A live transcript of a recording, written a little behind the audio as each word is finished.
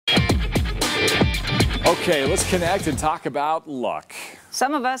Okay, let's connect and talk about luck.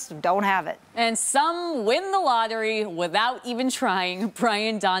 Some of us don't have it. And some win the lottery without even trying.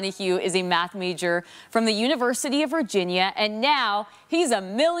 Brian Donahue is a math major from the University of Virginia, and now he's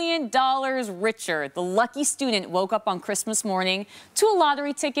 $1 million richer. The lucky student woke up on Christmas morning to a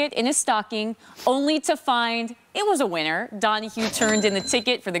lottery ticket in his stocking, only to find it was a winner. Donahue turned in the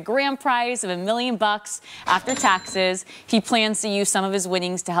ticket for the grand prize of $1 million after taxes. He plans to use some of his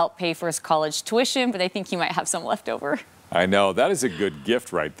winnings to help pay for his college tuition, but I think he might have some left over. I know, that is a good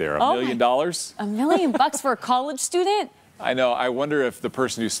gift right there. $1 million? $1 million for a college student? I know. I wonder if the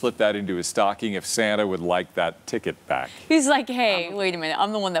person who slipped that into his stocking, if Santa would like that ticket back. He's like, hey, wait a minute,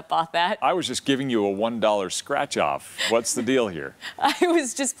 I'm the one that bought that. I was just giving you a $1 scratch off. What's the deal here? I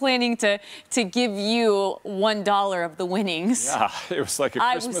was just planning to give you $1 of the winnings. Yeah, it was like a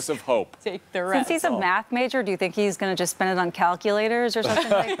Christmas of hope. Take the rest. Since he's a math major, do you think he's going to just spend it on calculators or something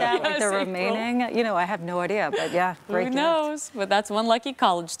like that? Like the remaining? You know, I have no idea, but yeah, great gift. Who knows? But that's one lucky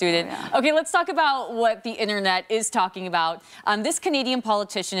college student. Oh, yeah. Okay, let's talk about what the internet is talking about. This Canadian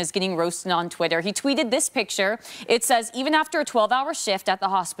politician is getting roasted on Twitter. He tweeted this picture. It says, even after a 12-hour shift at the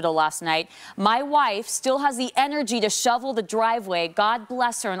hospital last night, my wife still has the energy to shovel the driveway. God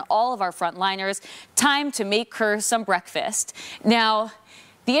bless her and all of our frontliners. Time to make her some breakfast. Now,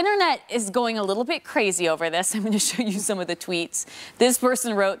 the internet is going a little bit crazy over this. I'm going to show you some of the tweets. This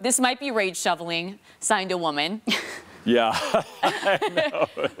person wrote, "This might be rage shoveling," signed a woman. Yeah, I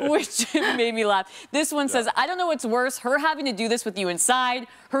know. Which made me laugh. This one says, I don't know what's worse, her having to do this with you inside,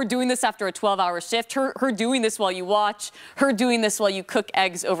 her doing this after a 12-hour shift, her doing this while you watch, her doing this while you cook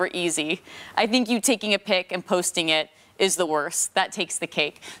eggs over easy. I think you taking a pic and posting it is the worst. That takes the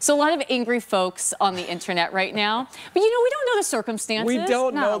cake. So a lot of angry folks on the internet right now. But you know, we don't know the circumstances. We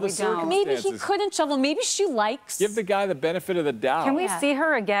don't know the circumstances. Maybe he couldn't shovel. Maybe she likes. Give the guy the benefit of the doubt. Can we see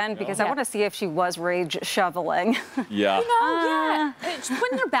her again? Because I want to see if she was rage shoveling. Yeah. You know, she's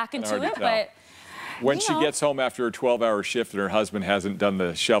putting her back into it, but... When she gets home after a 12-hour shift and her husband hasn't done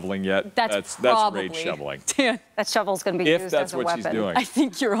the shoveling yet, that's rage shoveling. That shovel's going to be used as a weapon. If that's what she's doing. I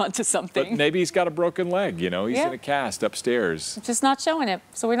think you're onto something. But maybe he's got a broken leg, you know. He's in a cast upstairs. Just not showing it,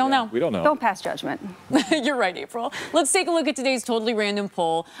 so we don't know. We don't know. Don't pass judgment. You're right, April. Let's take a look at today's Totally Random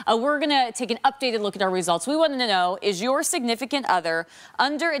poll. We're going to take an updated look at our results. We want to know, is your significant other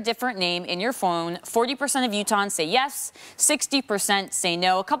under a different name in your phone? 40% of Utahns say yes, 60% say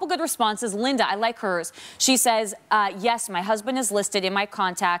no. A couple good responses. Linda, I like hers. She says, yes, my husband is listed in my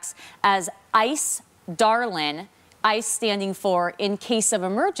contacts as Ice Darlin', ICE standing for in case of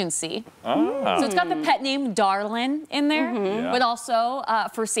emergency. So it's got the pet name Darlin in there, but also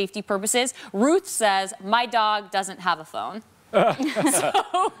for safety purposes. Ruth says, my dog doesn't have a phone.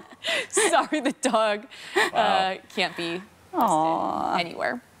 So, sorry, the dog can't be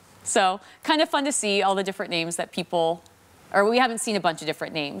anywhere. So kind of fun to see all the different names that people, or we haven't seen a bunch of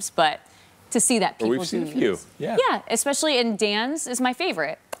different names, but to see that people we've seen a few. Yeah, especially in Dan's is my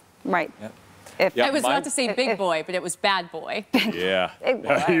favorite. Right. Yep. I was about to say big boy, but it was bad boy. Yeah,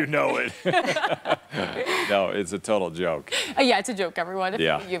 you know it. No, it's a total joke. Yeah, it's a joke, everyone.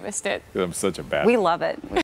 If you missed it. I'm such a bad We love it.